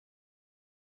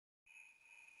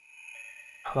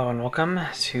Hello and welcome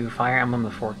to Fire Emblem the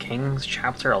Four Kings,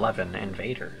 Chapter 11,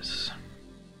 Invaders.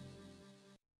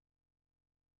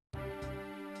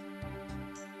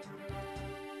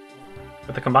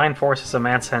 With the combined forces of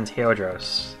Mansa and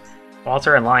Teodros,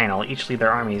 Walter and Lionel each lead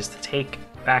their armies to take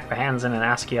back Behanzin and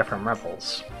Askia from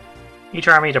rebels. Each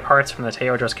army departs from the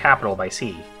Teodros capital by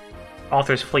sea.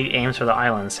 Walter's fleet aims for the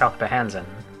island south of Behanzin,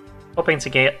 hoping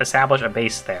to establish a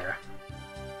base there.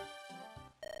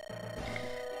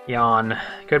 Yawn.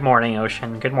 Good morning,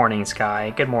 ocean. Good morning,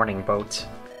 sky. Good morning, boat.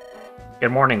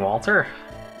 Good morning, Walter.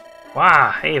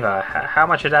 Wow, Ava, how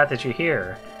much of that did you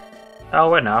hear?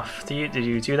 Oh, enough. Did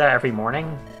you do that every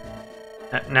morning?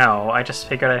 No, I just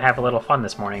figured I'd have a little fun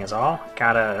this morning is all.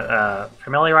 Gotta,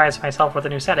 familiarize myself with the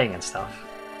new setting and stuff.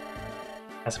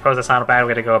 I suppose that's not a bad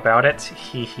way to go about it.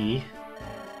 Hee hee.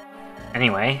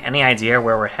 Anyway, any idea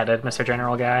where we're headed, Mr.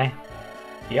 General Guy?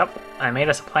 Yep, I made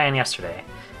us a plan yesterday.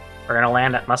 We're gonna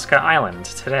land at Muska Island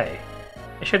today.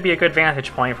 It should be a good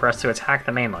vantage point for us to attack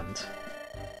the mainland.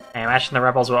 I imagine the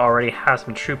rebels will already have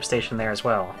some troops stationed there as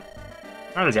well.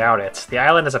 I doubt it. The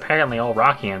island is apparently all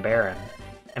rocky and barren,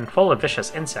 and full of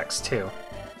vicious insects too.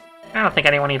 I don't think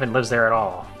anyone even lives there at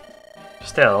all.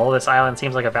 Still, this island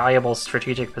seems like a valuable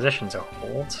strategic position to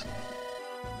hold.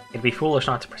 It'd be foolish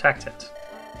not to protect it.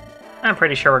 I'm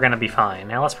pretty sure we're gonna be fine.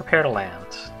 Now let's prepare to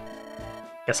land.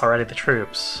 Guess I'll ready the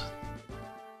troops.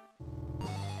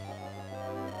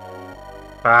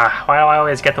 Why do I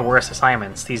always get the worst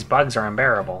assignments? These bugs are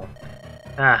unbearable.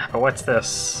 But what's this?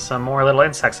 Some more little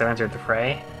insects have entered the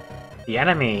fray. The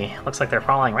enemy! Looks like they're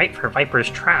falling right for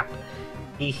Viper's trap.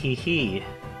 Hee hee hee.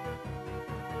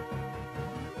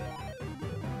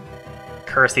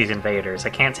 Curse these invaders. I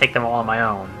can't take them all on my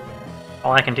own.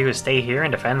 All I can do is stay here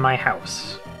and defend my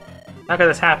house. How could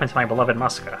this happen to my beloved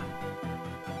Muska?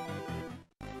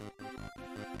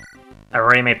 I've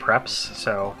already made preps,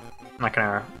 so I'm not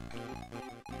gonna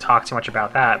talk too much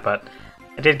about that, but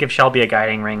I did give Shelby a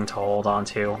guiding ring to hold on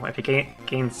to. If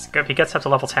he gets up to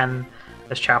level 10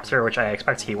 this chapter, which I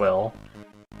expect he will,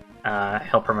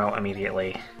 he'll promote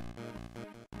immediately.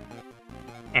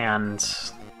 And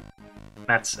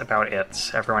that's about it.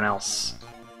 Everyone else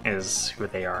is who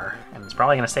they are, and it's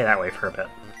probably going to stay that way for a bit.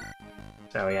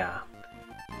 So yeah.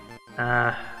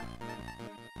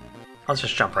 Let's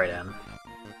just jump right in.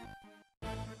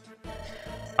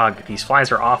 Ugh, these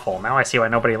flies are awful. Now I see why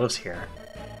nobody lives here.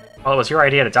 Well, it was your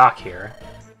idea to dock here.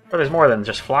 But there's more than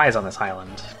just flies on this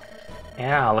island.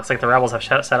 Yeah, looks like the rebels have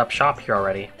set up shop here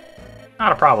already.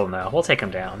 Not a problem, though. We'll take them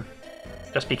down.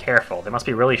 Just be careful. They must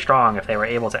be really strong if they were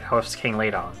able to oust King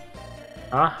Ladon.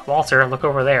 Huh? Walter, look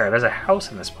over there. There's a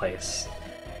house in this place.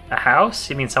 A house?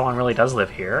 You mean someone really does live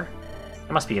here?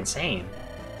 That must be insane.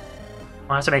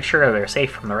 We'll have to make sure they're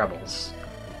safe from the rebels.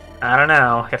 I don't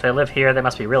know. If they live here, they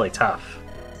must be really tough.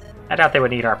 I doubt they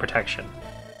would need our protection.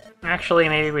 Actually,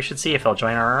 maybe we should see if they'll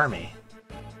join our army.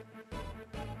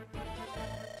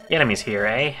 The enemy's here,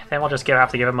 eh? Then we'll just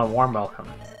have to give them a warm welcome.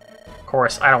 Of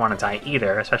course, I don't want to die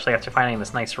either, especially after finding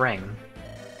this nice ring.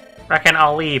 Reckon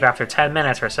I'll leave after 10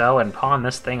 minutes or so and pawn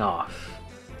this thing off.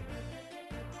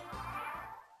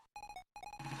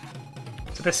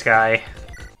 So this guy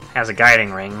has a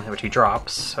guiding ring, which he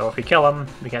drops, so if we kill him,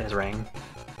 we get his ring.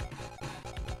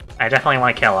 I definitely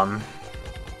want to kill him.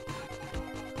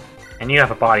 And you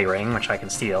have a body ring, which I can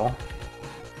steal.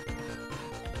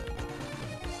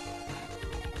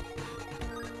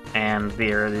 And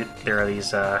there are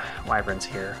these wyverns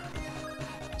here.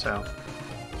 So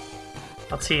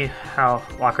let's see how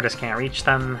Lockertus can't reach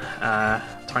them.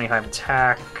 25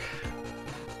 attack,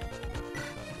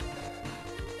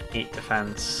 8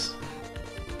 defense.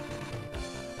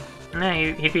 Nah,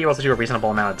 he'd be able to do a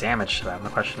reasonable amount of damage to them. The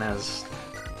question is,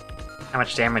 how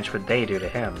much damage would they do to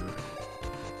him?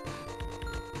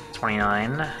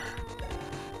 29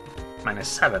 minus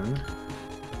 7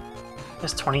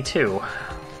 is 22.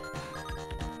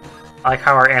 I like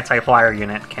how our anti-flyer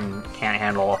unit can't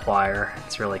handle a flyer.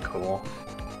 It's really cool.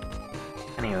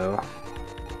 Anywho,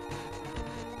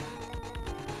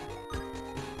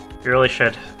 we really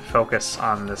should focus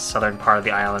on the southern part of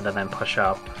the island and then push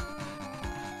up.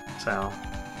 So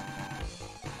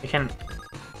we can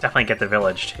definitely get the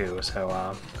village too.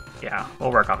 So yeah,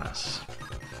 we'll work on this.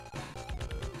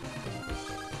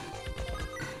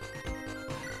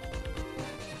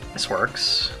 This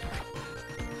works.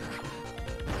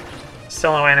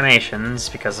 Still no animations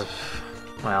because of,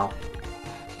 well,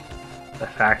 the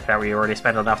fact that we already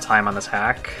spent enough time on this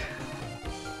hack.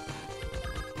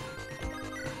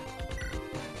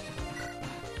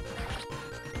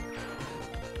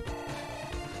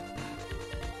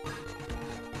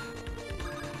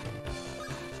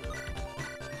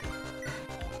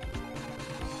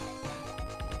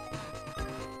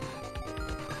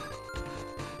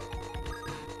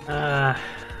 Hmm.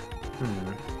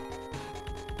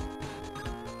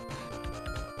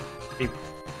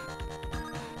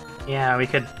 Yeah, we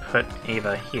could put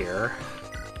Ava here.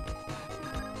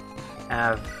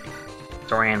 Have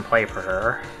Dorian play for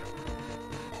her.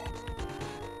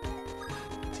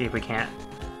 See if we can't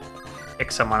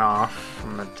pick someone off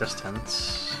from a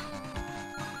distance.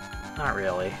 Not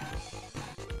really.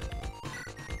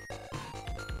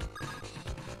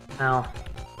 Well,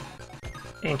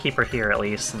 we can keep her here at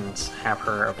least and have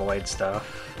her avoid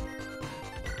stuff.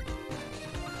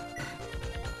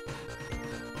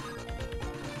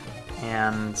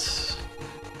 And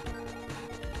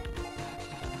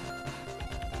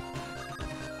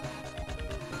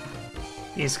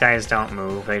these guys don't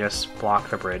move, they just block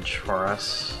the bridge for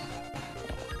us.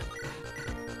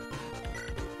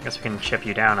 Guess we can chip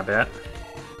you down a bit.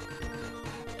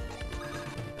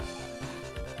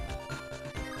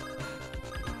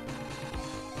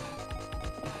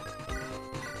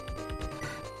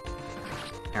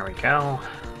 There we go.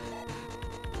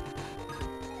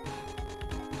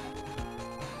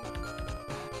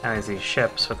 Now there's these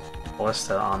ships with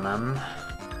ballista on them.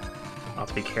 I'll have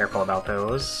to be careful about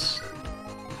those.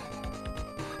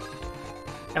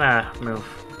 Gonna move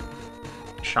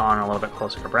Sean a little bit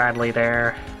closer to Bradley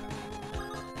there.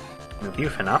 Move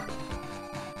Bufin up.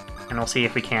 And we'll see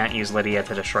if we can't use Lydia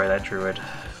to destroy that druid.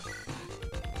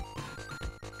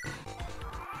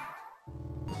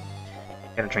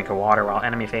 Get a drink of water while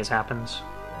enemy phase happens.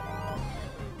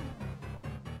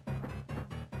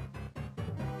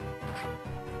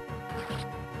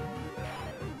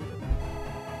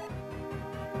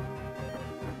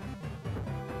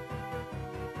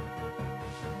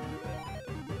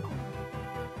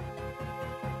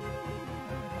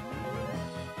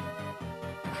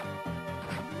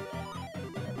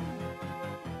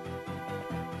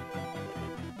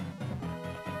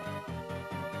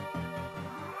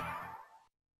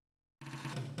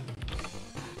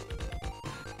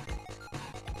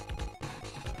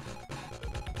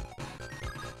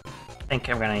 I think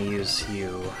I'm gonna use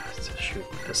you to shoot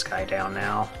this guy down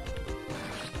now.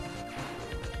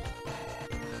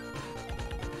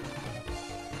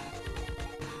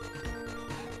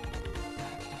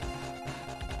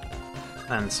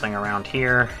 Then swing around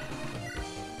here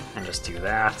and just do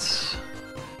that.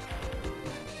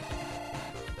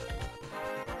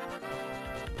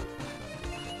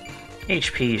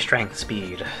 HP, strength,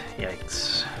 speed.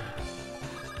 Yikes.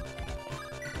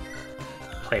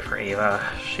 Play for Ava.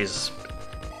 She's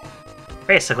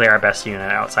basically our best unit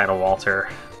outside of Walter.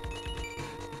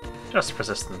 Just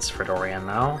resistance for Dorian,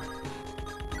 though.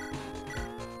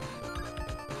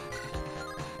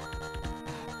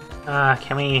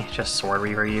 Can we just Sword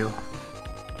Reaver you?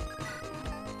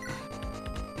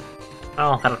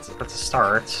 Oh, that's a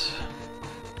start.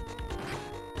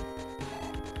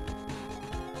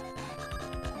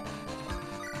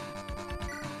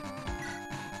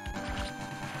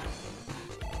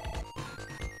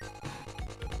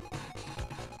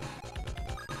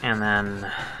 And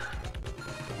then...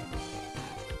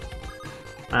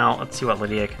 well, let's see what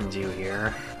Lydia can do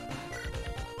here.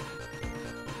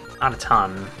 Not a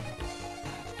ton.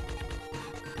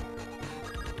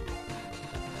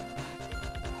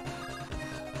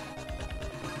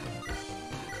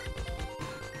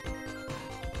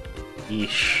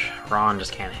 Yeesh, Ron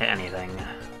just can't hit anything.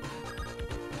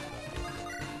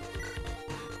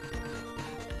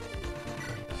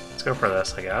 Let's go for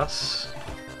this, I guess.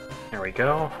 There we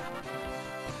go.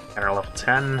 Got our level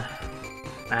 10.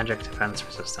 Magic defense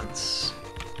resistance.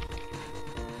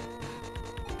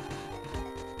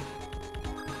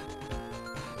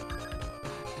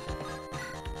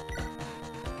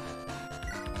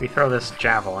 We throw this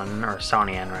javelin, or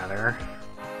Sonian rather.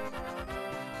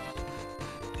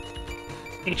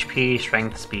 HP,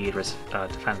 strength, speed,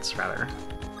 defense rather.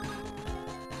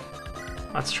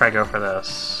 Let's try go for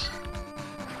this.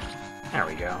 There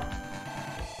we go.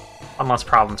 One less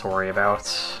problem to worry about.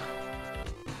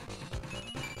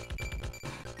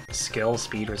 Skill,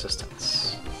 speed,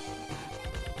 resistance.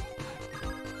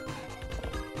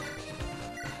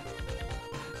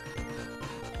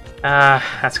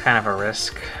 That's kind of a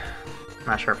risk. I'm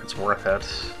not sure if it's worth it.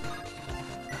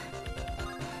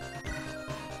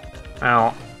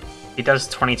 Well, he does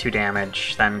 22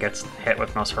 damage, then gets hit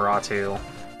with Nosferatu,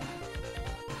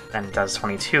 then does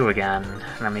 22 again,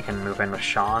 and then we can move in with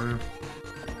Sean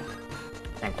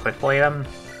and quick blade him.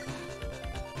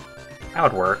 That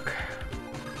would work.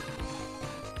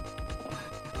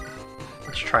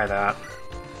 Let's try that.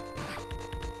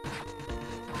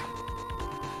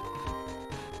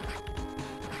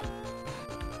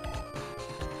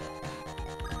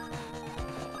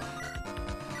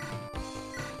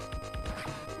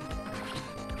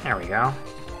 There we go.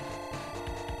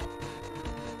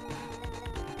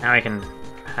 Now we can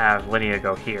have Lydia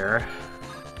go here.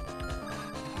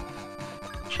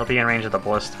 She'll be in range of the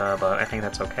ballista, but I think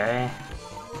that's okay.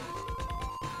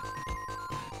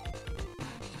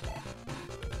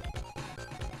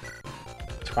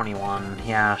 $21.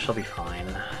 Yeah, she'll be fine.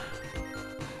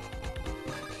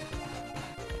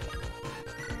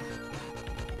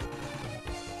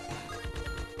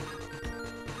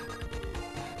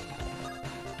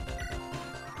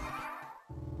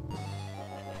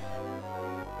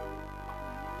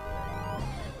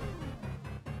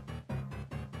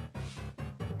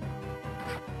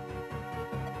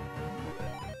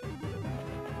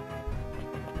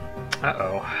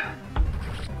 Uh-oh.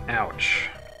 Ouch.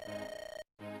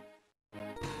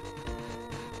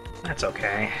 That's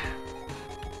okay.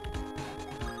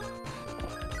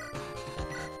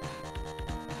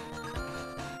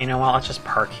 You know what, let's just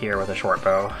park here with a short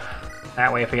bow.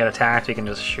 That way if we get attacked, we can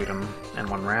just shoot them in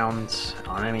one round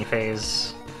on enemy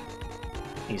phase.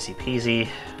 Easy peasy.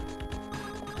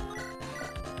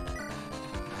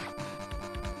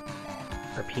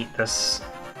 Repeat this.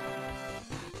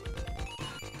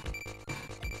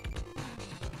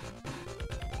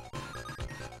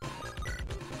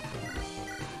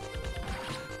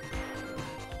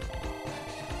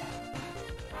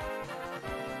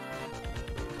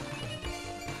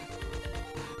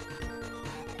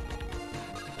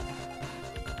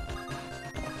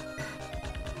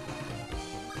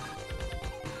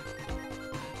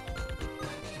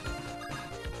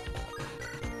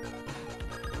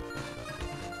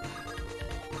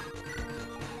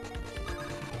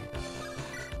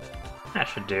 That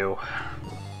should do.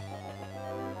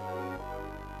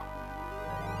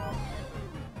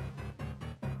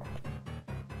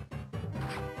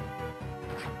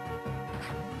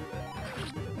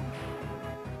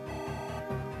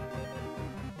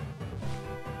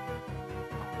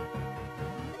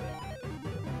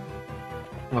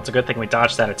 Well, it's a good thing we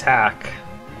dodged that attack.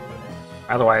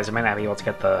 Otherwise, I might not be able to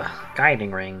get the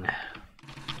guiding ring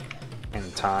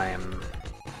in time.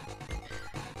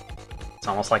 It's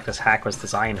almost like this hack was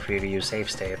designed for you to use save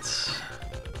states.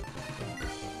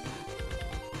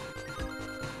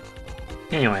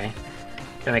 Anyway,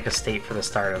 gonna make a state for the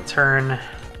start of the turn.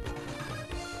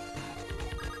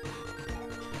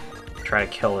 Try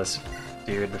to kill this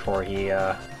dude before he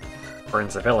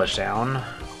burns the village down.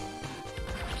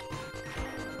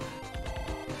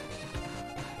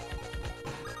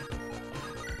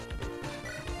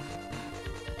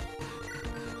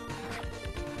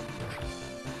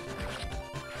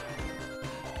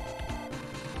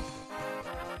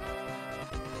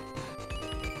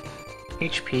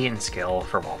 HP and skill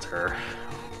for Walter.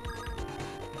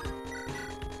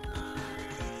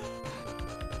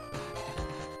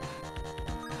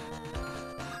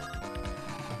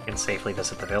 You can safely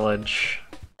visit the village.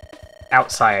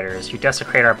 Outsiders, you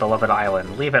desecrate our beloved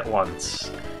island. Leave at once.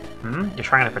 You're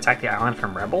trying to protect the island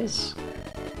from rebels?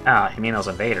 Ah, you mean those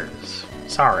invaders.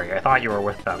 Sorry, I thought you were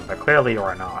with them, but clearly you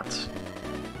are not.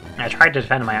 I tried to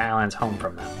defend my island's home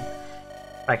from them,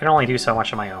 but I can only do so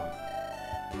much on my own.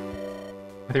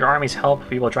 With your army's help,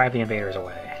 we will drive the invaders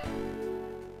away.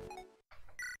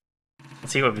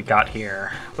 Let's see what we got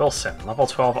here. Wilson, level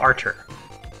 12 archer.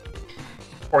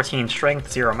 14 strength,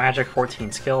 0 magic,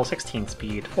 14 skill, 16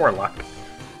 speed, 4 luck,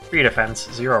 3 defense,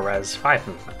 0 res, 5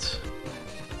 movement.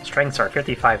 Strengths are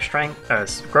 55 strength,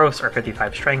 gross are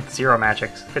 55 strength, 0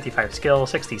 magic, 55 skill,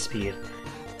 60 speed,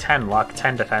 10 luck,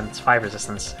 10 defense, 5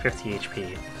 resistance, 50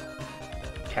 HP.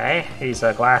 Okay, he's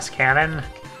a glass cannon.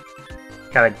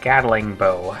 Got a Gatling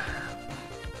bow.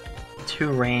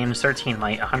 2 range, 13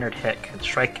 might, 100 hit, can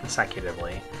strike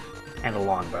consecutively. And a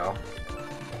longbow.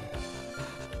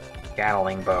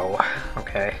 Gatling bow.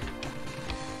 Okay.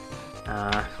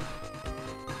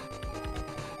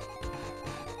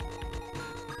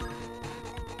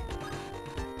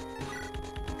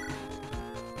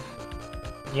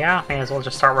 Yeah, may as well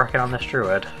just start working on this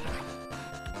druid.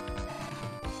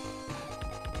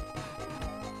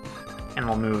 And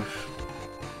we'll move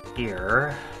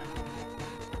here.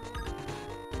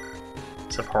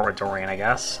 Support with Dorian, I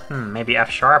guess. Maybe F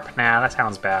sharp? Nah, that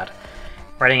sounds bad.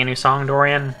 Writing a new song,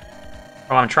 Dorian?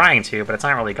 Well, I'm trying to, but it's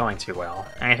not really going too well.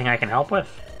 Anything I can help with?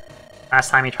 Last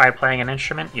time you tried playing an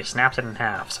instrument, you snapped it in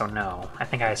half, so no. I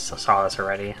think I saw this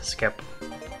already. Skip.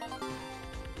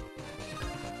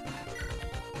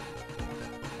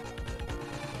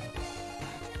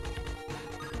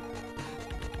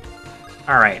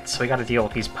 Alright, so we gotta deal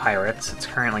with these pirates. It's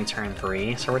currently turn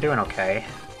 3, so we're doing okay.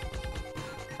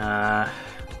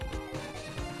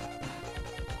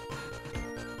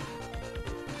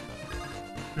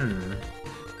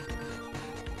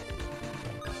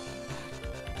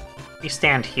 We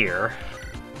stand here.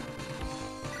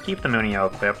 Keep the Munio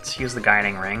equipped, use the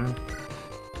Guiding Ring.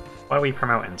 What do we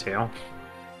promote into?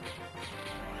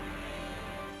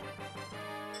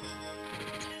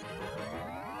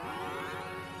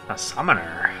 A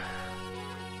Summoner.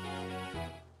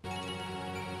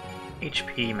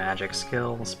 HP, magic,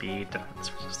 skill, speed,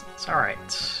 defense, resistance.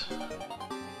 Alright.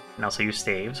 And also use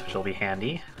staves, which will be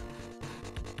handy.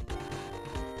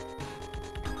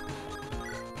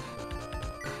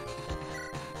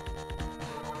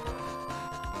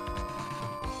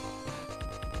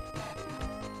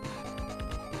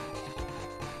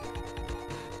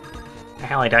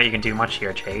 I highly doubt you can do much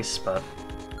here, Chase, but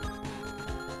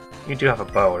you do have a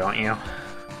bow, don't you?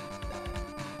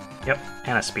 Yep,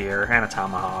 and a spear, and a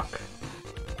tomahawk.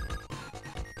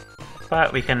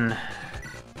 But we can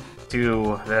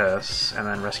do this, and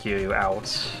then rescue you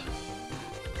out.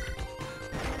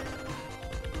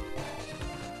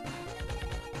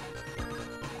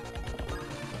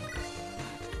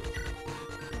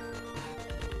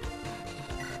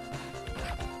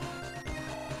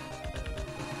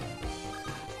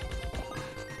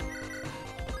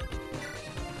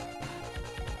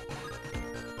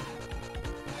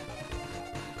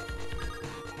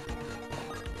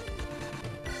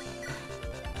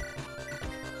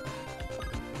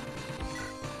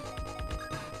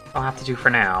 I'll have to do for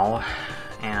now,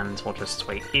 and we'll just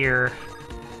wait here,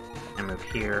 and move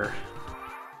here.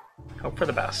 Hope for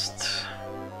the best.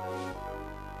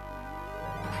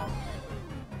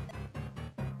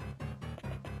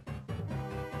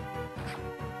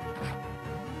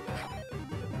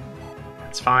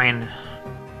 That's fine.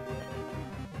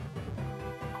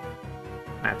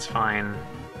 That's fine.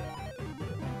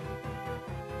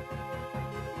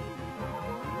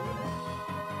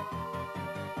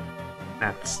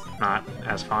 That's not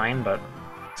as fine, but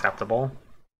acceptable.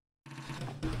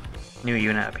 New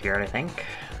unit appeared, I think.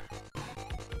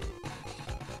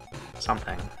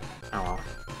 Something. Oh well.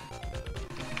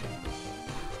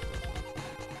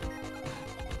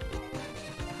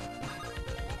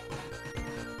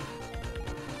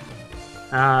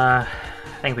 I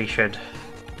think we should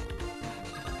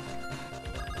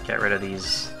get rid of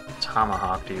these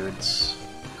tomahawk dudes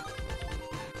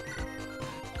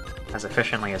as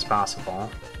efficiently as possible.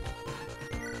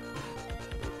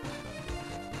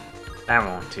 That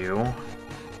won't do.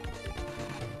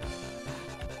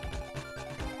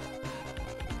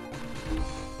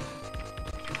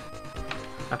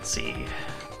 Let's see.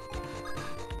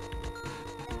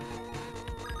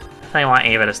 I want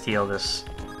Ava to steal this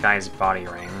guy's body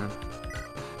ring.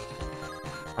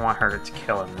 I want her to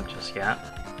kill him just yet.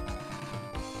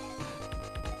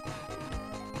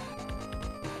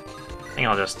 I think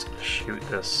I'll just shoot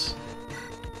this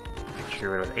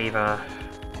druid with Ava.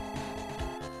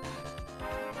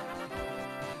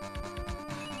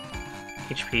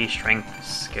 HP, strength,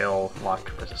 skill,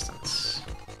 luck, resistance.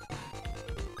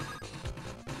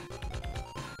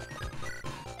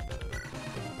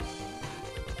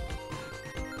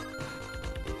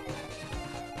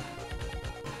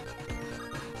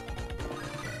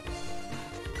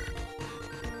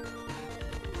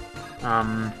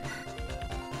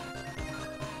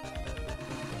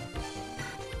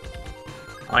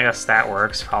 Well, I guess that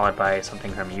works, followed by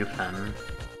something from Yuthen.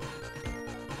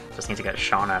 Just need to get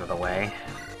Sean out of the way.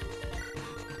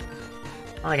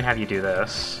 Well, I can have you do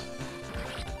this.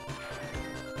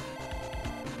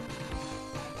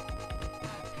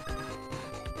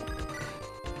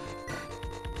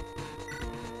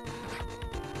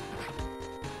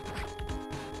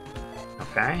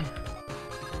 Okay.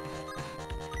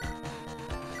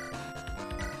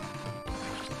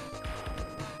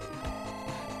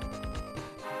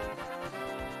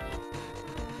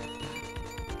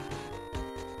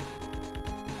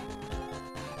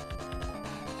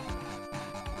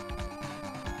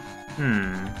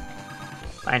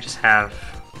 I just have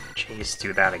Chase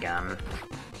do that again.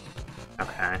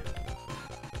 Okay.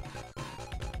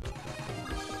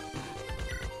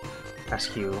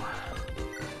 Rescue.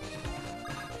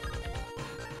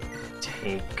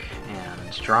 Take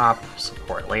and drop.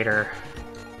 Support later.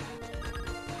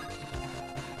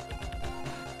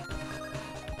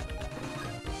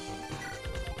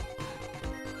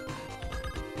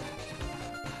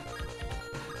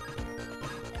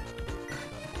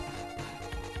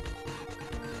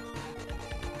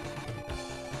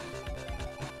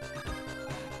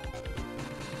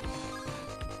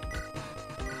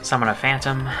 Summon a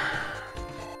Phantom.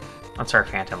 What's our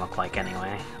Phantom look like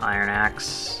anyway? Iron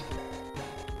Axe.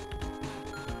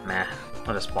 Meh.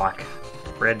 We'll just block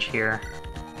the bridge here.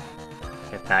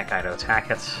 Get that guy to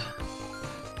attack it.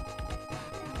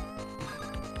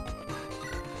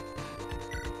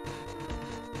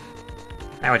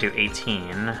 That would do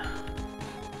 18.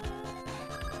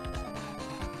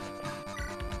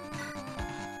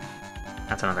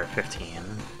 That's another 15.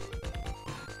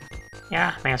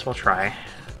 Yeah, may as well try.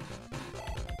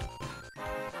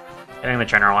 Getting the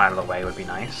general out of the way would be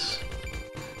nice.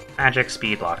 Magic,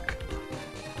 speed, luck.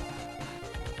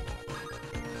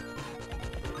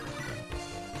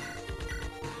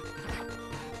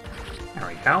 There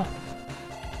we go.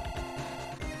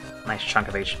 Nice chunk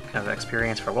of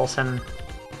experience for Wilson.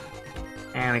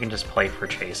 And we can just play for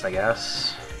Chase, I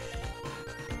guess.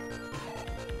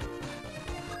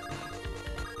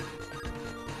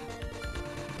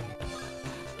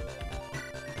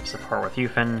 Support with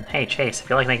Euphin. Hey Chase, if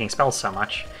you like making spells so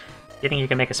much, do you think you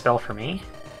can make a spell for me?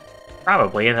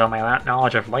 Probably, though my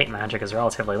knowledge of light magic is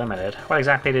relatively limited. What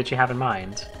exactly did you have in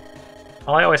mind?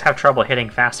 Well, I always have trouble hitting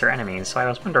faster enemies, so I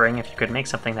was wondering if you could make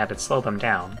something that would slow them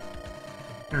down.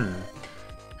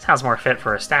 Sounds more fit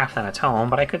for a staff than a tome,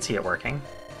 but I could see it working.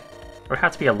 It would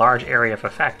have to be a large area of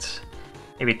effect.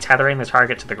 Maybe tethering the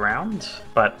target to the ground?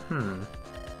 But,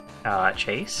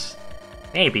 Chase?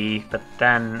 Maybe, but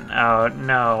then... oh,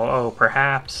 no. Oh,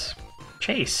 perhaps...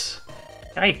 Chase!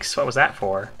 Yikes, what was that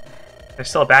for? There's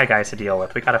still bad guys to deal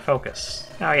with, we gotta focus.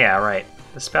 Oh yeah, right.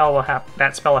 That spell will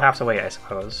have to wait, I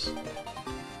suppose.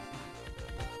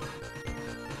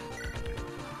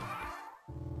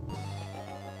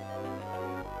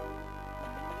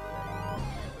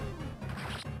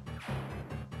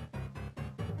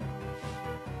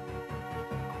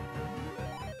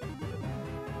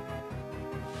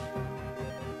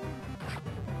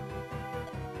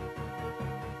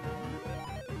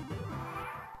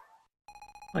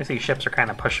 At least these ships are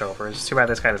kind of pushovers. Too bad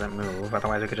this guy doesn't move,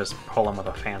 otherwise we could just pull him with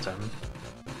a phantom.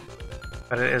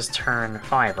 But it is turn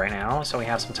 5 right now, so we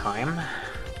have some time.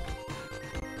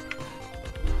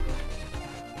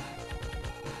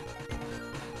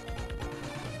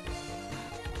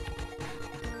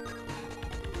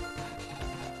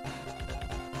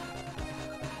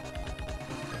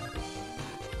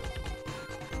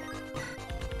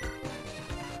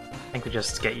 I think we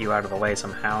just get you out of the way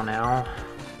somehow now.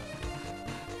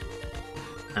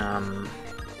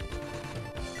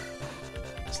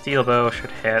 Steel Bow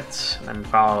should hit, and then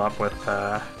follow up with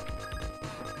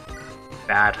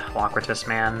Bad Locritus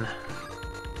Man.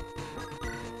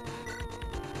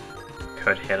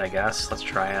 Could hit, I guess. Let's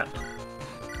try it.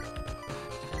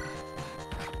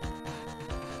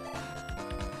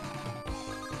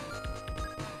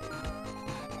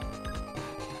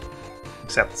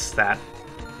 Except that...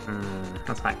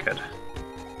 that's not good.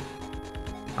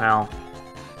 Well...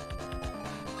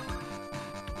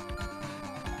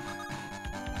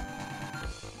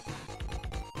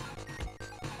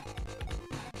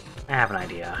 I have an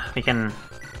idea. We can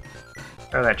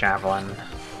throw that javelin.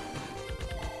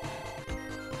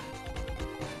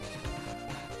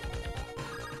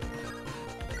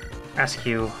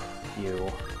 Rescue you.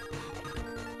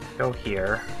 Go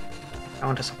here. Go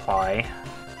into supply.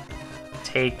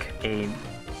 Take a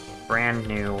brand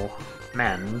new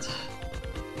mend,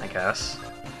 I guess,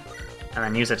 and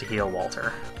then use it to heal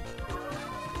Walter.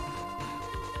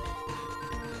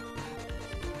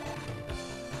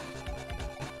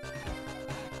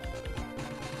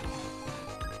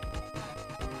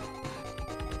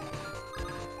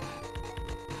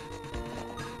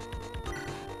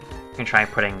 You can try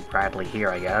putting Bradley here,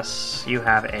 I guess. You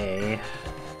have a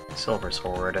silver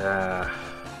sword.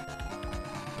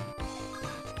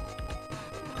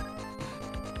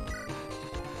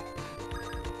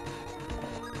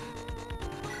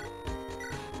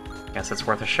 Guess it's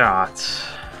worth a shot.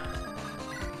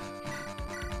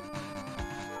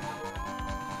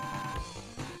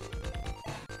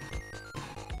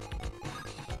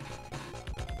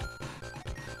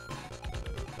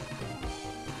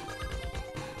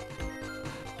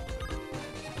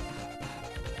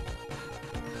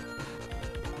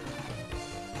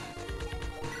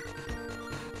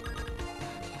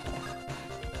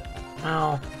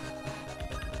 Well,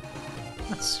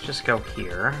 let's just go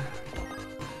here.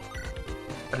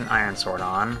 Put an iron sword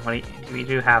on. We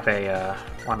do have a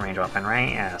one range weapon, right?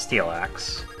 Yeah, steel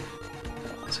axe.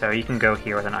 So you can go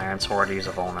here with an iron sword to use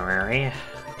a vulnerary.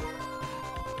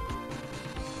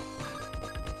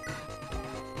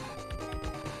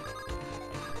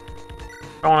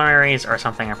 Vulneraries are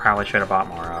something I probably should have bought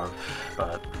more of,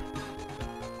 but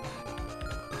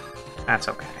that's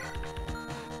okay.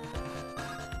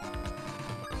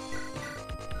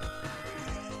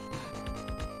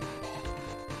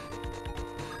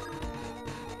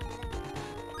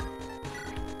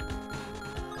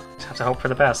 Have to hope for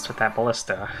the best with that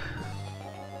ballista.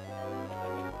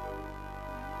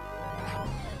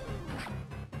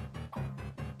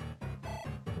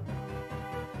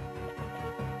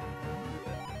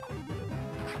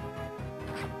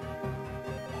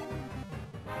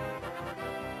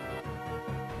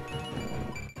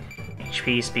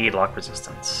 HP, speed, luck,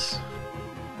 resistance.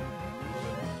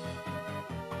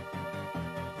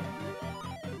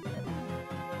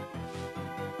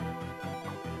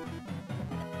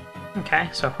 Okay,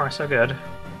 so far so good.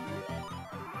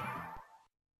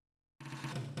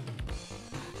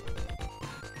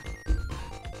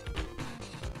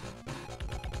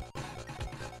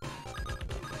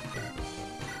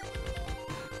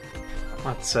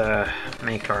 Let's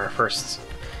make our first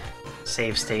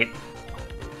save state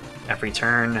every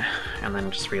turn, and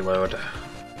then just reload.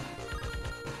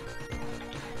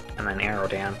 And then arrow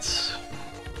dance.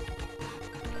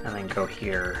 And then go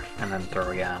here, and then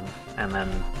throw again. And then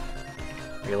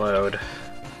reload.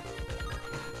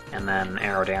 And then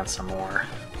arrow dance some more.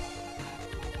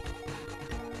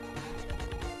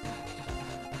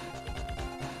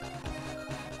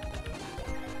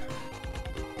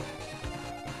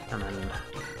 And then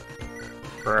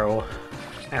throw.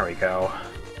 There we go.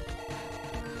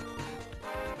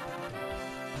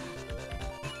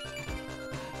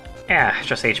 Yeah,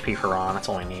 just HP for Ron, that's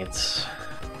all he needs.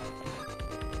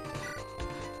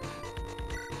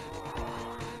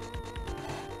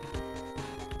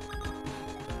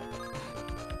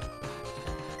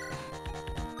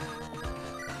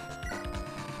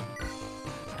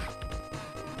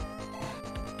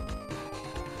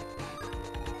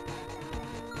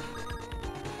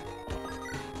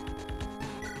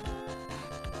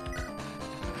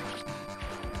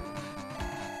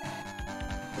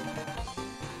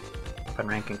 Weapon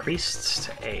rank increased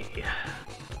to A.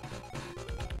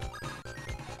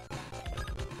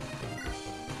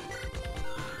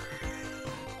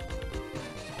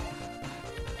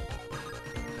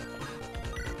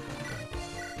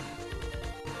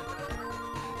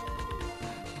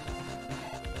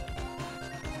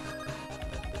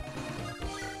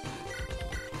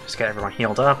 Just get everyone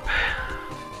healed up.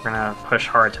 We're gonna push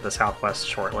hard to the southwest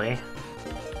shortly.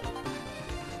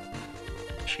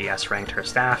 She S-ranked her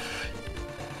staff.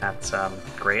 That's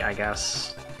great, I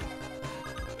guess.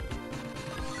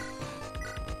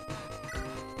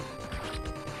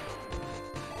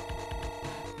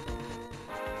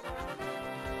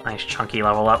 Nice chunky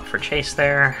level up for Chase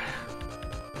there.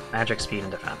 Magic, speed,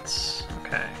 and defense.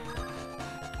 Okay.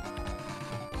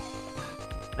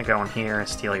 I'm gonna go in here and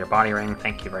steal your body ring.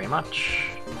 Thank you very much.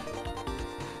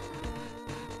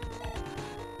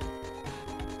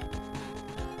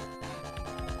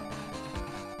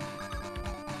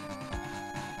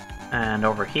 And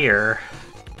over here...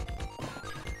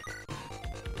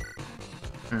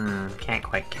 can't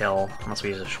quite kill unless we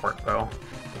use a short bow.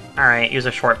 Alright, use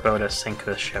a short bow to sink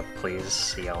the ship,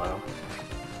 please, Yellow.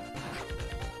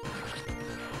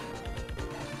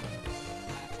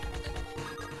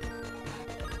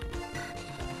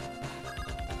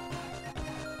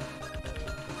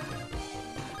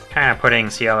 Kind of putting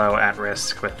Cielo at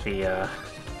risk with the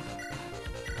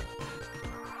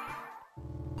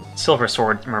Silver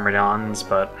Sword Myrmidons,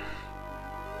 but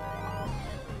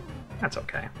that's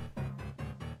okay.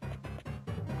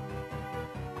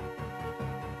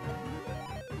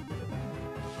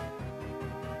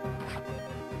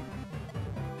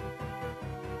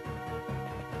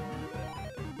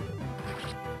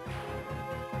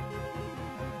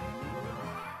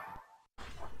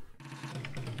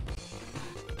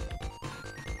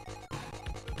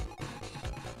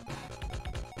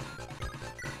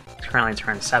 Currently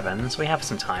turn 7, so we have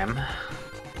some time.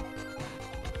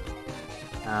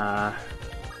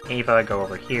 Ava, go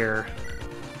over here.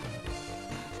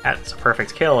 That's a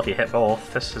perfect kill if you hit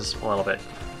both. This is a little bit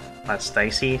less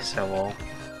dicey, so we'll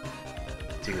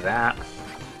do that.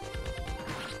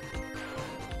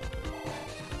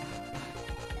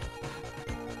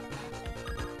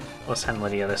 We'll send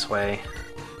Lydia this way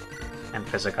and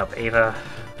physic up Ava.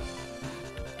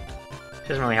 She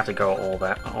doesn't really have to go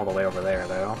all the way over there,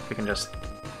 though. We can just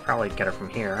probably get her from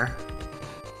here.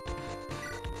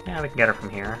 Yeah, we can get her from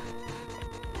here.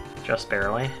 Just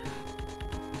barely.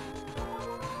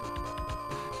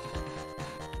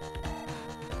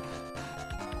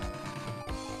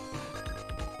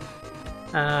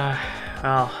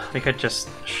 Well, we could just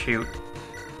shoot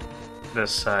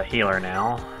this healer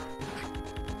now.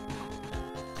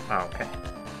 Oh, okay.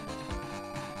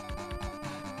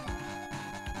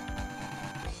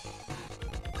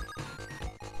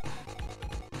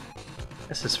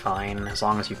 This is fine, as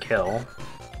long as you kill.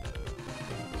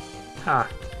 Huh.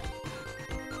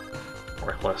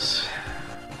 Worthless.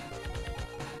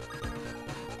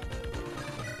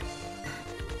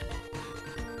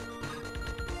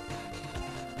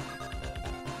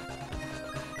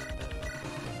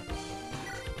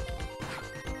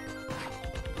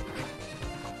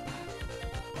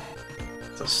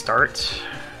 It's a start.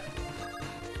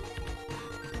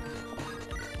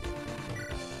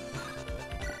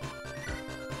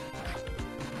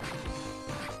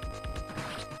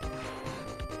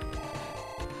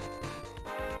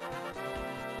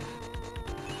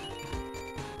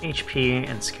 HP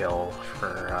and skill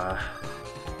for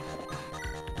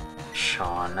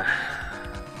Sean.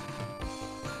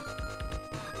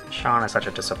 Sean is such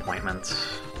a disappointment.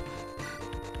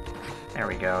 There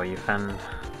we go, you can...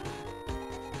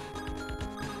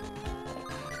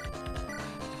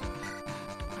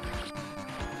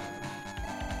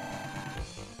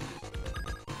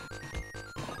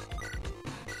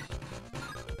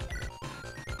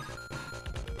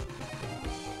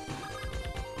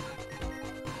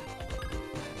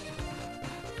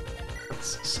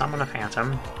 Let's summon a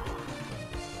phantom.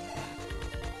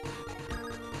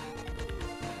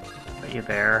 Put you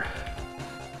there.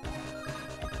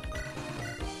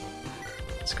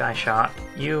 Sky shot.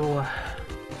 You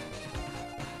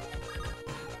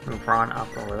move Ron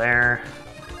up over there.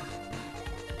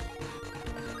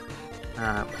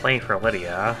 Play for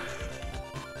Lydia.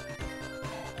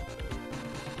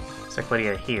 Stick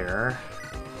Lydia here.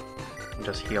 And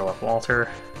just heal up Walter.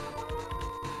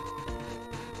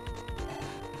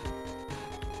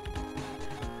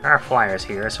 There are flyers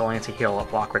here, so we'll need to heal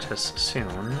up Locritus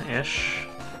soon-ish.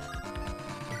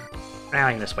 Now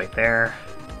you can just wait there.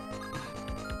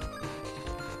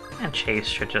 And Chase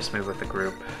should just move with the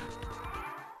group.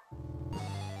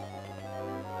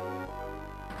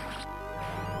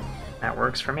 That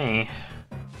works for me.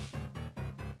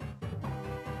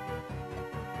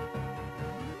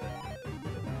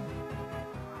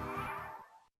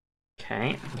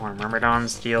 Okay, more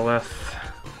Myrmidons to deal with.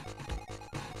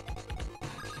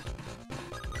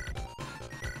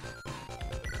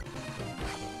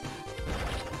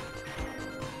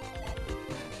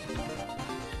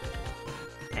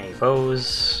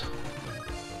 Bows.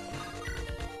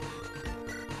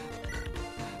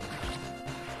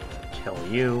 Kill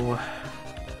you.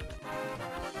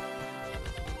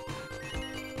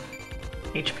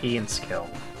 HP and skill.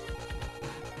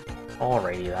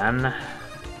 Alrighty then.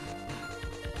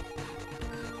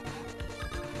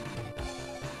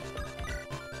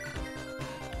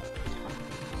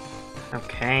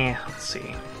 Okay, let's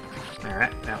see.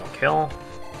 Alright, that'll kill.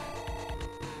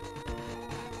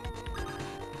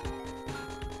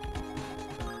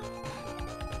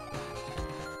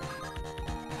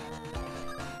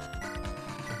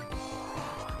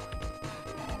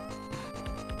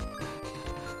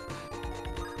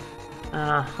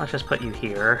 Let's just put you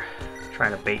here, try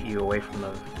to bait you away from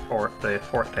the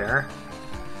fort there,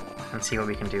 and see what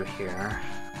we can do here.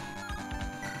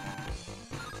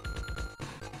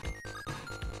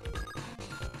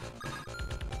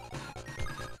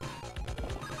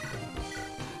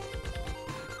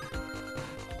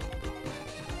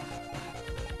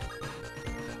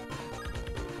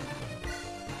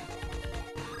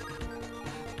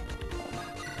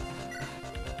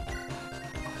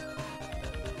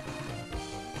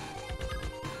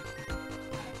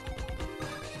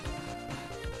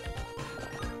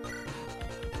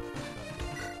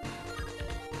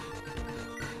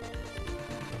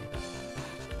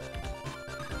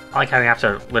 I like how we have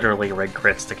to literally rig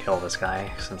crits to kill this guy,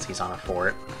 since he's on a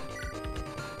fort.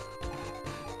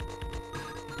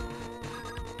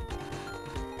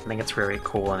 I think it's really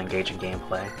cool and engaging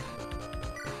gameplay.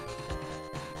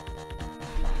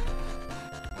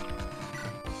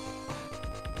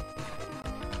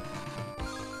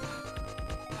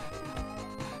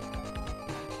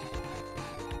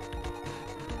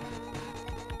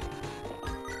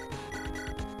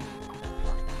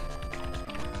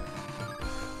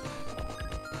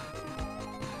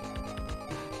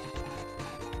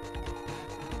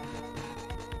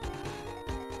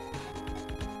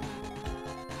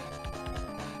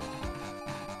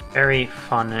 Very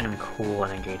fun and cool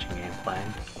and engaging gameplay.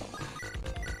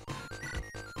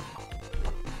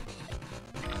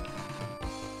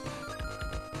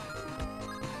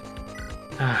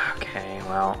 Okay,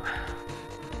 well...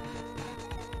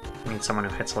 I need someone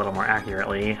who hits a little more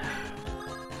accurately.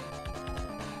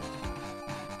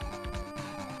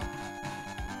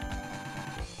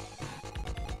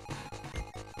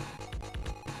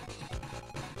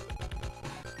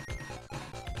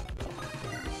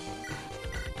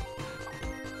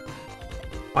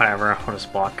 Whatever, we'll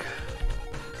just block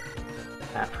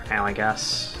that for now, I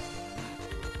guess.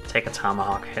 Take a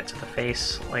tomahawk hit to the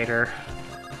face later.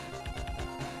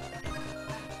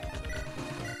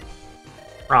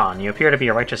 Ron, you appear to be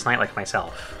a righteous knight like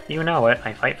myself. You know it,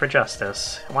 I fight for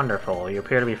justice. Wonderful, you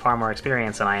appear to be far more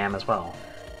experienced than I am as well.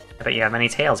 I bet you have many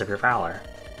tales of your valor.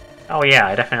 Oh yeah,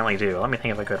 I definitely do. Let me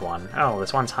think of a good one. Oh,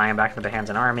 this one time, back in the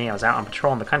Behanzin army, I was out on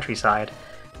patrol in the countryside.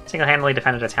 Single-handedly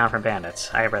defended a town from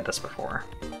bandits. I have read this before.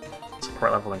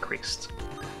 Support level increased.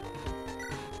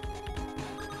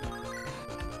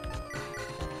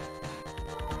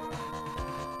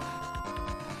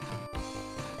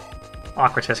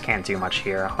 Awkwardness can't do much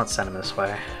here. Let's send him this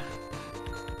way.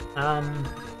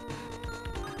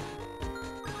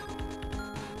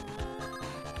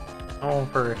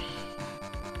 Over...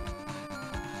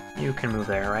 You can move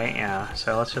there, right? Yeah,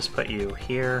 so let's just put you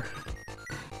here.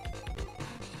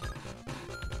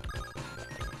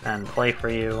 And play for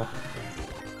you.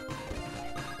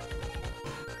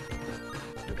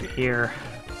 Move you here.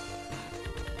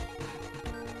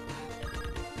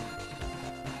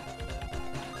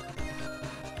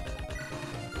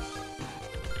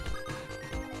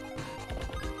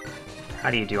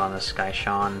 How do you do on this guy,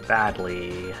 Sean?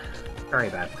 Badly. Very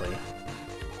badly.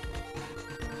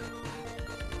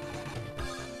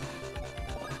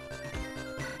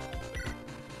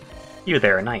 You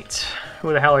there, knight.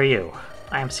 Who the hell are you?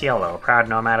 I am Cielo, proud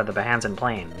nomad of the Behanzin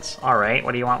Plains. Alright,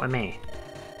 what do you want with me?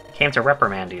 Came to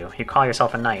reprimand you. You call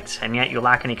yourself a knight, and yet you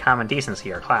lack any common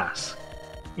decency or class.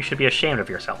 You should be ashamed of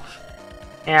yourself.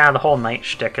 Yeah, the whole knight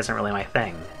shtick isn't really my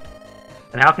thing.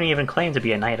 Then how can you even claim to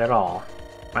be a knight at all?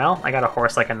 Well, I got a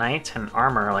horse like a knight, and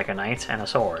armor like a knight, and a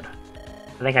sword.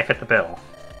 I think I fit the bill.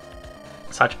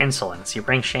 Such insolence, you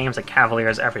bring shame to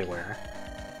cavaliers everywhere.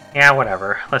 Yeah,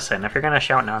 whatever. Listen, if you're gonna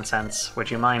shout nonsense, would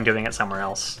you mind doing it somewhere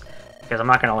else? Because I'm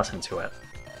not gonna listen to it.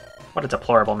 What a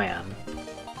deplorable man.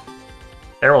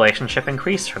 Their relationship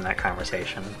increased from that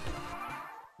conversation.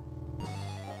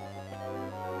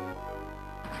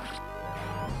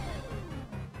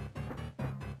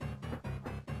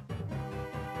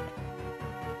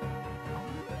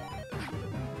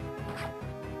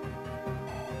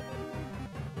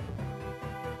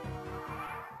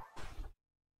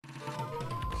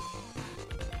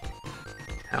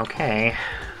 Okay,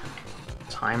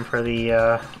 time for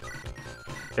the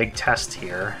big test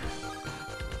here.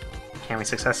 Can we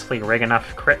successfully rig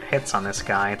enough crit hits on this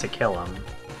guy to kill him?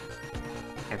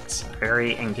 It's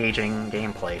very engaging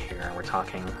gameplay here. We're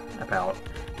talking about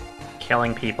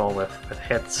killing people with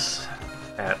hits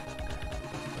that...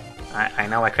 I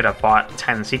know I could have bought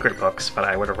 10 secret books, but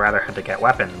I would have rather had to get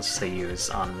weapons to use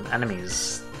on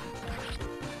enemies.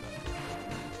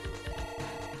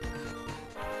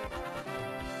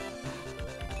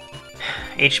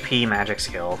 HP, magic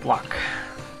skill, luck.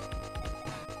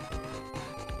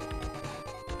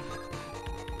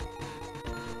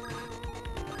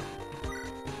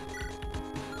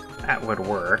 That would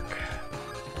work.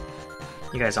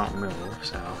 You guys don't move,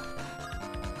 so...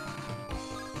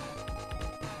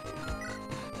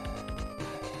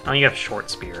 Oh, you have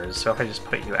short spears, so if I just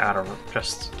put you out of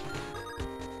just...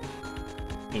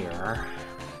 here...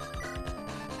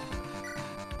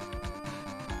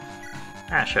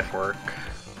 That should work.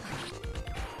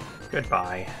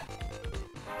 Goodbye.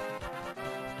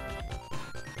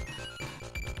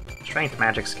 Strength,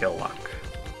 magic, skill, luck.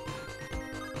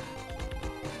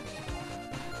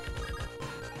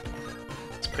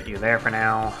 Let's put you there for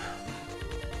now.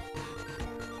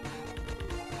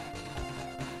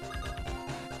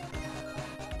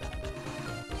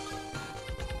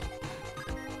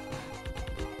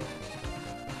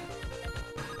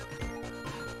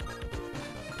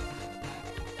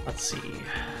 Let's see.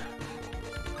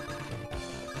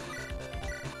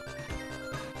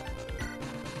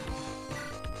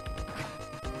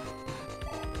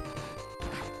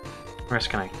 We're just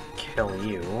gonna kill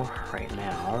you right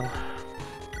now.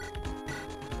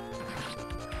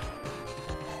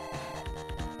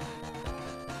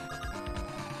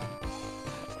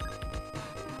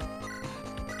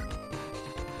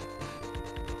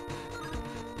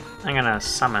 I'm gonna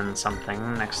summon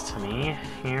something next to me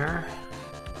here.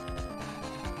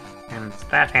 And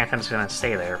that phantom's gonna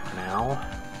stay there for now.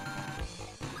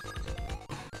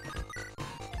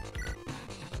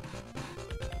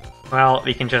 Well,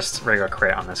 we can just rig a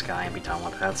crit on this guy and be done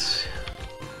with it.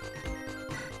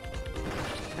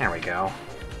 There we go.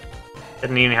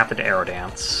 Didn't even have to do arrow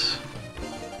dance.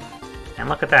 And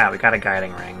look at that, we got a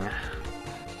guiding ring.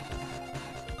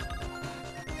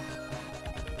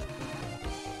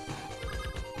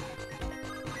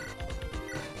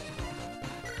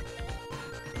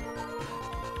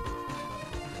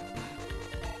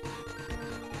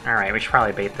 Alright, we should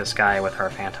probably bait this guy with our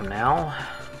phantom now.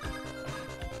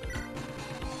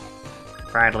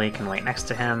 Bradley can wait next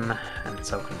to him, and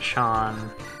so can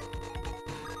Sean.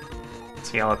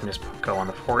 Cielo can just go on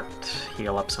the fort,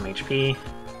 heal up some HP.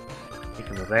 You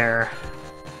can move there.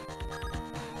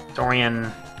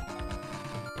 Dorian...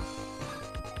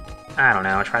 I don't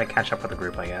know, try to catch up with the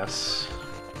group, I guess.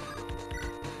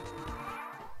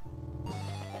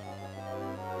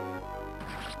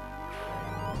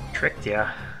 Tricked ya.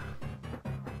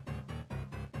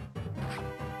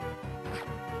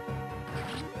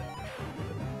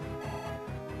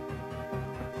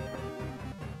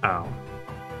 Oh.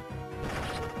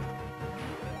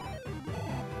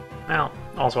 Well,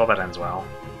 all's well that ends well.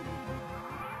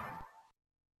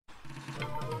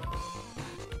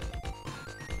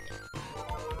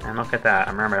 And look at that,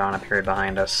 a Myrmidon appeared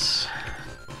behind us.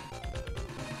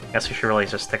 Guess we should really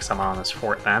just stick someone on this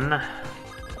fort then.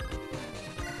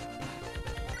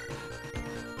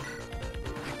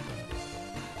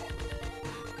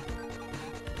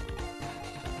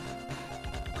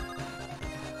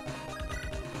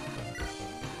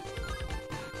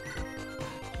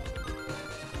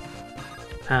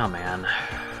 Oh man.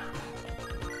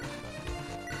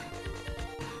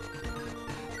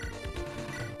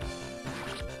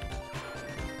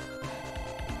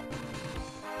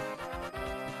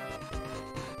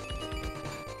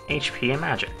 HP and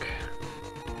magic.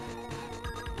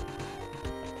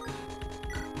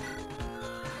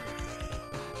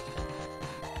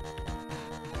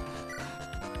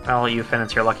 Well, Yufin,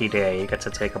 it's your lucky day. You get to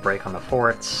take a break on the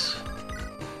forts.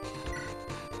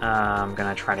 I'm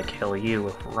gonna try to kill you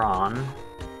with Ron.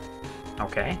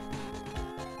 Okay.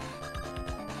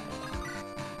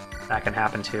 That can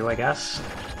happen too, I guess.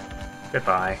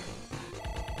 Goodbye.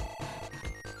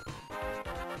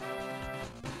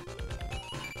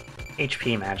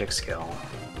 HP magic skill.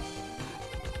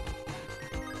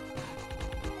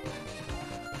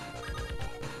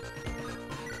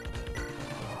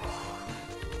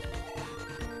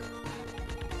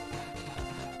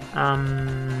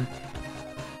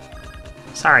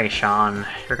 Sorry, Sean.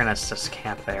 You're gonna just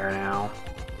camp there now.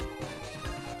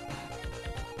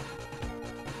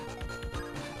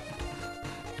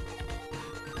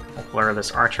 We'll lure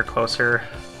this archer closer.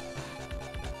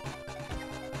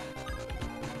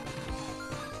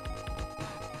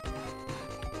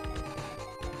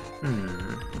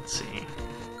 Let's see.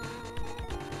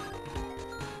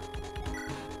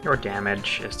 Your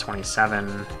damage is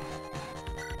 27.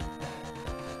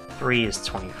 3 is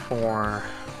 24.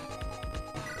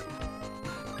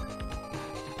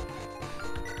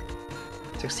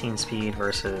 16 speed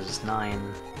versus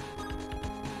 9.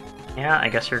 Yeah, I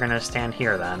guess you're gonna stand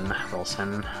here then,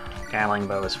 Wilson. Gatling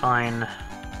bow is fine.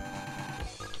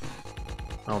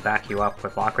 We'll back you up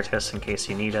with Locritus in case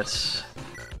you need it.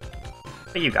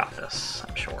 But you got this,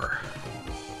 I'm sure.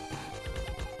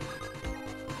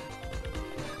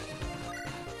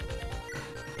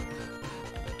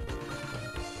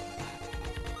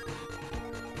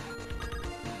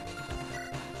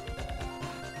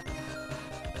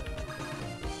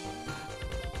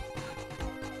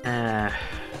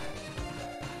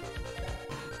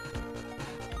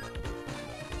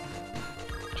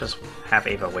 Just have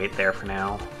Ava wait there for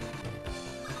now.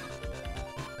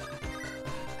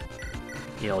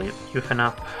 Heal Yufin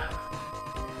up.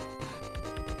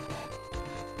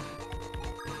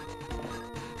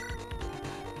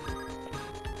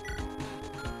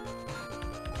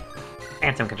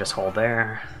 Phantom can just hold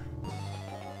there.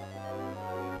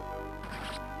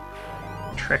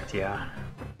 Tricked ya.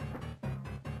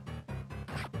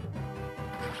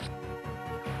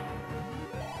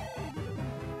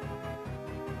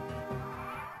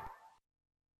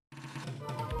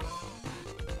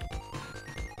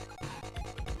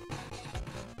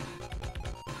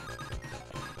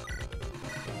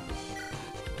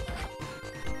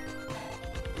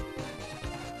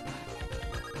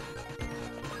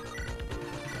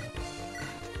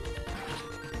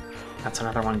 That's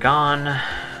another one gone.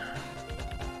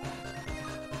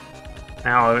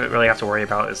 Now all we really have to worry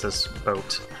about is this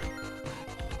boat.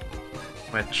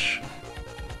 Which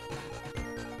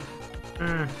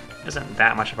isn't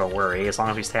that much of a worry. As long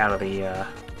as we stay out of the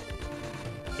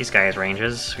these guys'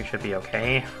 ranges, we should be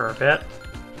okay for a bit.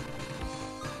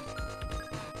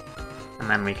 And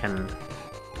then we can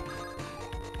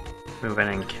move in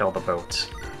and kill the boat.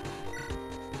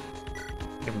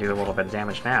 We can do a little bit of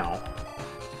damage now.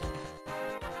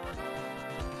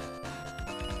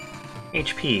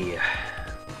 HP.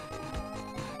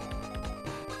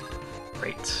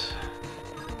 Great.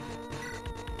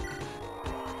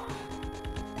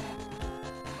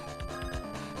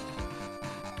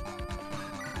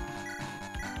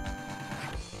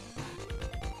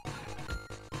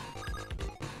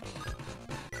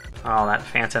 Oh, that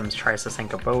Phantom tries to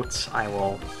sink a boat. I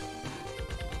will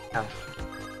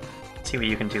see what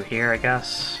you can do here, I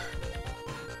guess.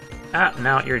 Ah,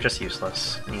 no, you're just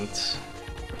useless. Neat.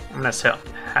 I'm gonna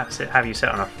have you sit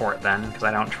on a fort then, because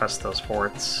I don't trust those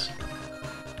forts.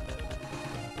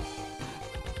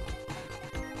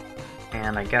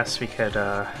 And I guess we could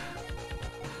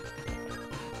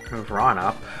move Ron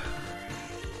up.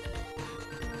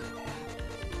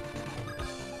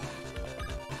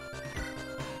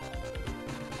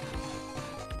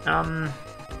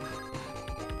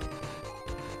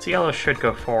 Cielo should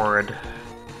go forward.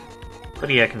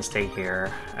 Lydia can stay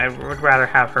here. I would rather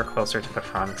have her closer to the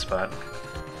front, but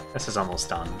this is almost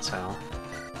done, so...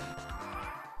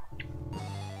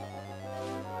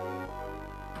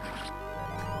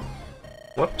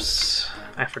 Whoops.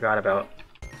 I forgot about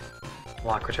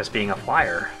Locritus being a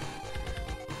flyer.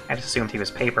 I just assumed he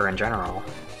was paper in general.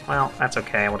 Well, that's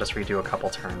okay, we'll just redo a couple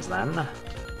turns then.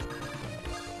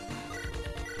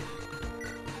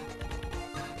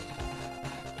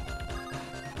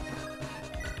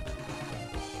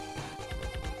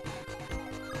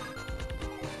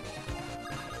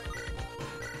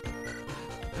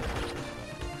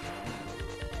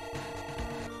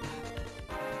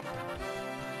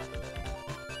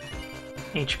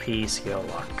 HP, skill,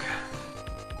 luck.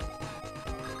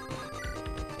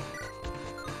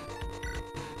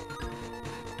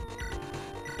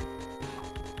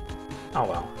 Oh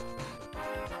well.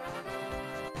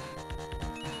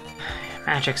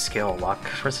 Magic, skill,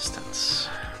 luck, resistance.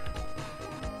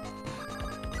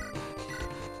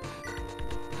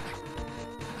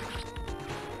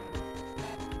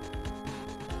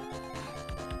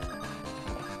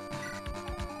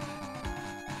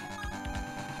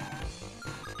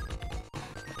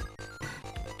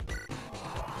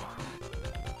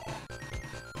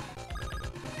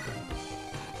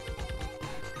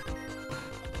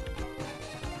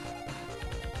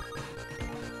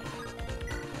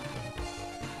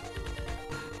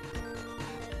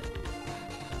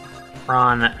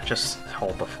 Ron, just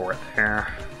hold the fort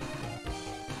there.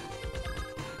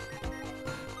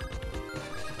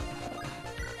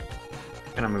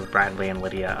 Gonna move Bradley and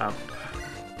Lydia up.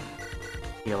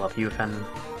 Heal up Euphan.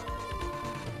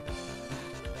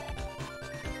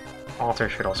 Walter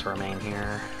should also remain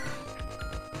here.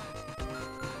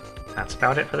 That's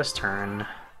about it for this turn.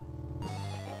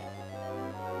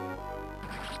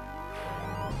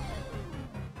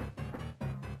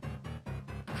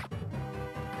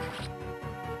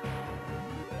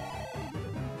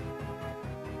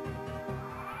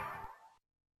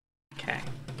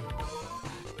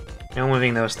 No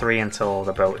moving those three until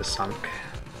the boat is sunk.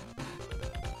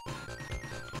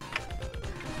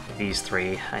 These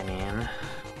three, I mean.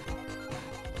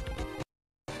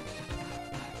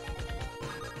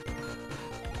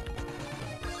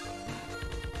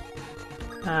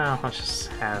 Oh, let's just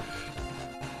have...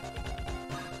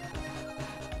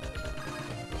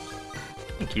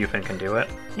 I think Euphan can do it.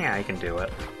 Yeah, he can do it.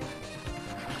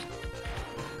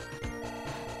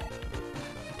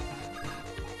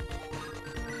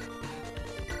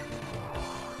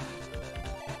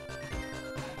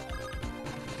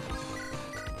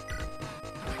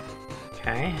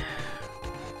 Okay.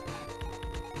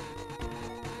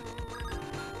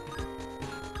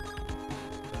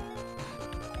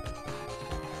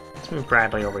 Let's move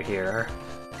Bradley over here.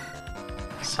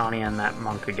 Sonia and that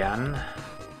monk again.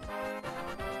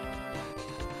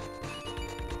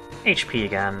 HP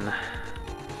again.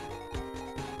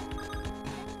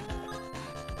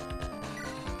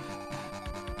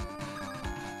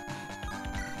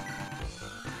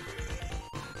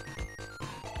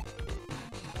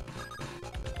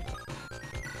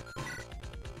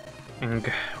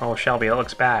 Oh, Shelby, that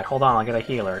looks bad. Hold on, I'll get a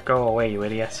healer. Go away, you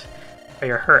idiot. Oh,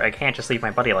 you're hurt. I can't just leave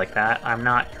my buddy like that. I'm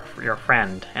not your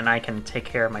friend, and I can take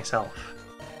care of myself.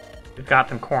 We've got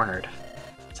them cornered.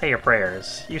 Say your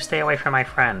prayers. You stay away from my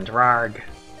friend, Rarg.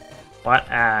 What?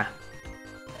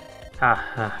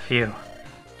 Phew.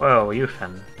 Whoa,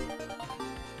 Euphan.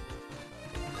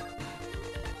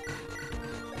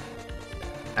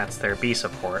 That's their B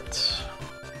support.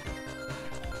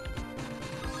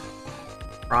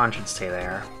 Ron should stay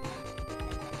there.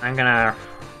 I'm gonna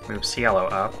move Cielo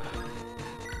up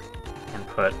and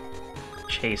put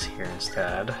Chase here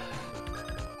instead.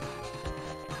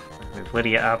 Move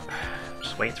Lydia up.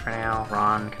 Just wait for now.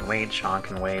 Ron can wait, Sean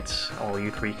can wait. All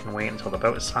you three can wait until the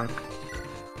boat is sunk.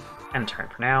 End turn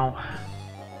for now.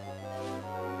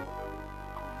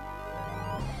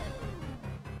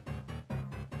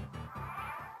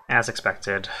 As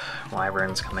expected,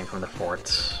 Wyvern's coming from the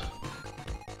fort.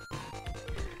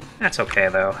 That's okay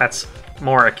though, that's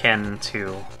more akin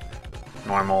to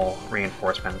normal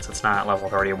reinforcements. It's not level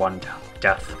 31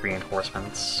 death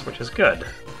reinforcements, which is good.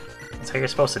 That's how you're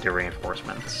supposed to do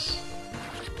reinforcements.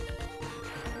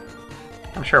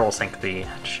 I'm sure we'll sink the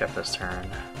ship this turn.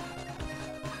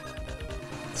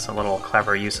 It's a little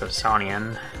clever use of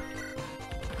Sonian.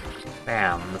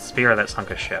 Bam, the spear that sunk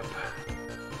a ship.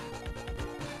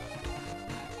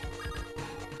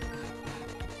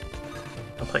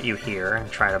 I'll put you here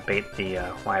and try to bait the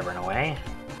Wyvern away.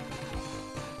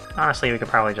 Honestly, we could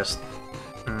probably just...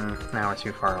 now we're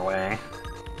too far away.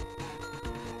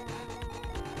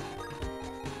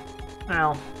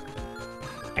 Well,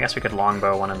 I guess we could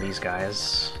longbow one of these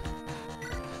guys.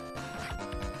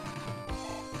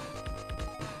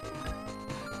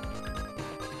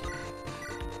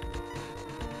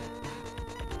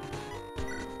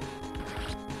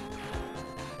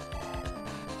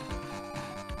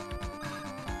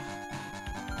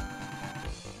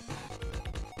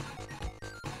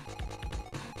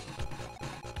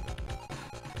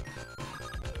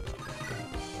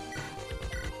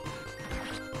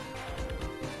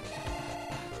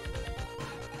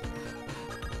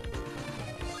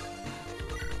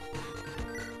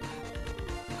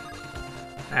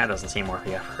 That doesn't seem worth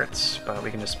the efforts, but we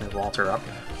can just move Walter up.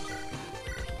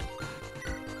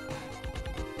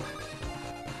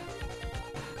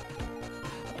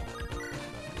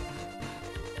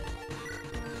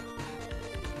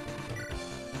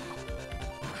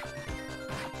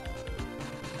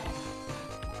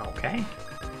 Okay.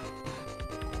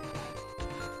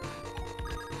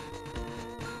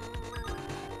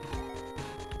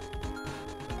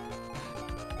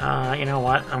 You know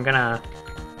what? I'm gonna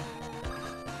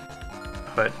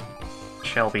put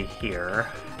Shelby here.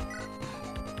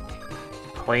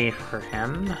 Play for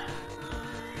him.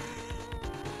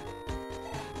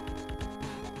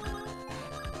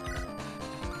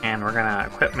 And we're gonna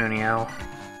equip Munio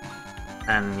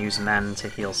and use Men to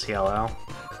heal CLO.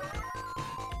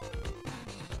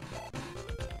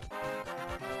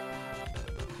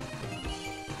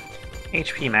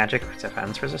 HP magic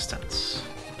defense resistance.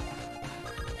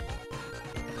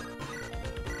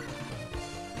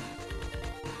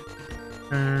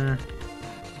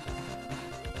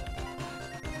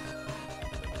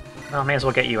 Well, may as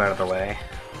well get you out of the way.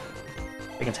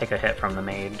 We can take a hit from the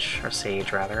mage, or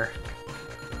sage rather.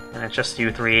 And it's just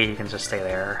you three, you can just stay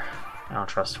there. I don't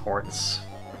trust hordes.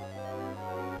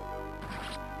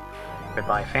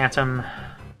 Goodbye, Phantom.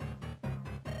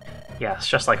 Yes,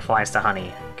 just like flies to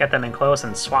honey. Get them in close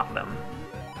and swat them.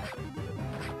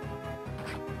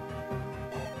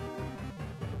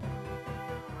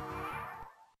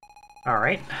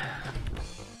 Alright.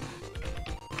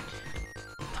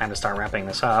 Time to start wrapping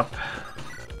this up.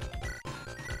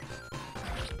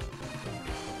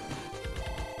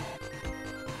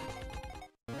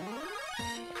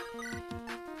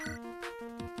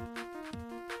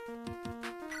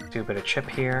 Do a bit of chip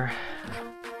here.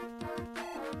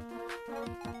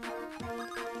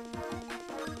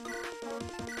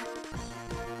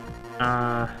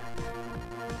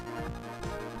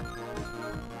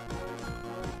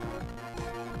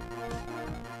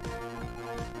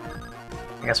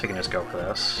 I guess we can just go for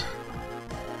this.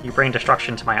 You bring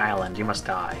destruction to my island, you must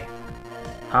die.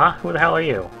 Huh? Who the hell are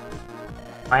you?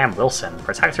 I am Wilson,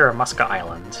 protector of Muska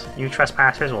Island. You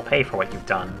trespassers will pay for what you've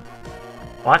done.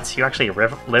 What? You actually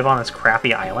live on this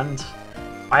crappy island?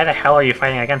 Why the hell are you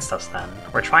fighting against us then?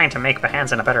 We're trying to make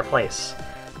Behanzin a better place.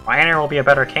 Lionel will be a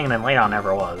better king than Ladon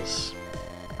ever was.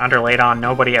 Under Ladon,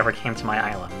 nobody ever came to my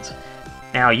island.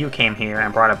 Now you came here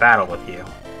and brought a battle with you.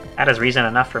 That is reason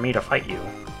enough for me to fight you.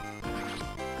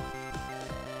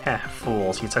 Heh,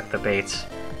 fools, you took the bait.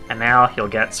 And now you'll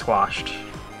get squashed.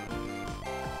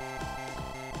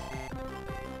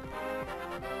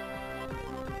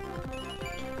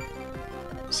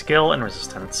 Skill and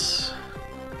resistance.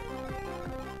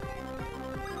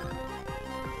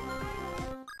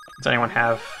 Does anyone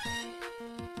have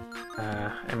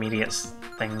immediate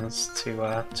things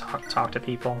to talk to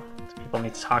people? Do people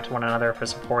need to talk to one another for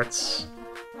supports?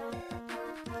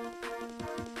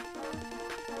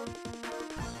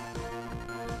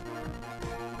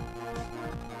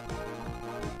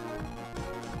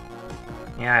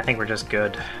 Yeah, I think we're just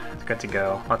good. Good to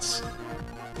go. Let's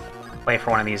play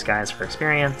for one of these guys for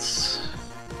experience.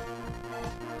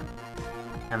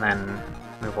 And then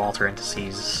move Walter into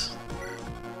C's.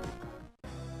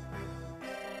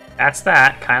 That's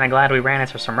that. Kinda glad we ran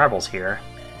into some rebels here.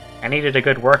 I needed a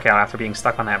good workout after being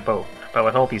stuck on that boat, but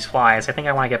with all these flies, I think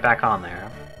I want to get back on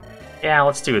there. Yeah,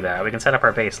 let's do that. We can set up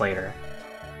our base later.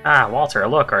 Ah, Walter,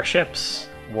 look, our ships.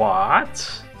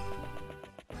 What?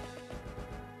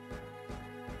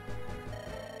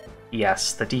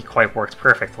 Yes, the decoy worked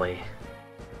perfectly.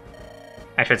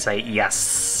 I should say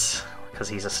yes, because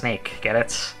he's a snake, get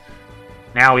it?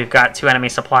 Now we've got 2 enemy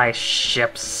supply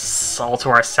ships all to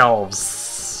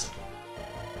ourselves.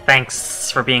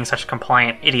 Thanks for being such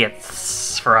compliant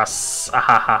idiots for us,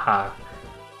 ahahaha.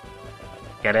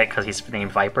 Get it? Because he's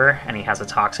named Viper, and he has a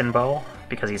toxin bow,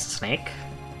 because he's a snake?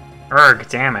 Urgh,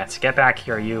 damn it, get back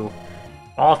here, you.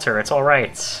 Walter, it's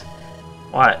alright.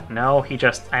 What? No, he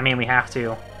just... we have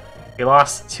to... We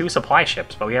lost 2 supply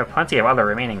ships, but we have plenty of other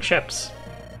remaining ships.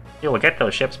 We will get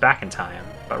those ships back in time.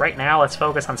 But right now, let's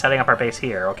focus on setting up our base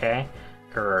here, okay?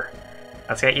 Grr.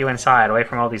 Let's get you inside, away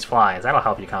from all these flies. That'll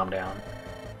help you calm down.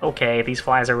 Okay, these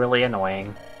flies are really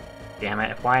annoying. Damn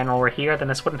it, if Lionel were here, then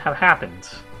this wouldn't have happened.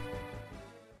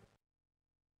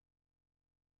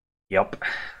 Yup.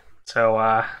 So,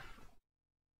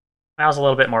 that was a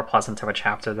little bit more pleasant of a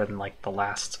chapter than, like, the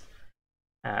last,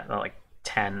 like,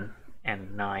 10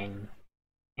 and 9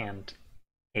 and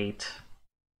 8.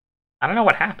 I don't know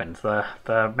what happened.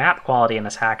 The map quality in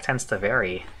this hack tends to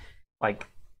vary. Like,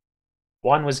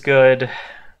 1 was good,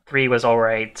 3 was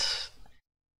alright,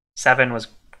 7 was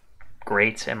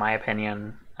great in my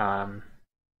opinion.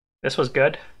 This was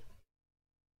good.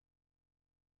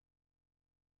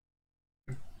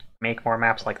 Make more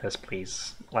maps like this,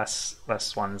 please. Less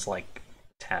ones like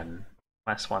 10.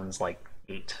 Less ones like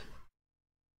 8.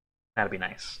 That'd be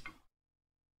nice.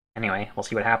 Anyway, we'll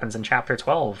see what happens in Chapter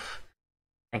 12.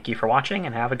 Thank you for watching,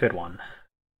 and have a good one.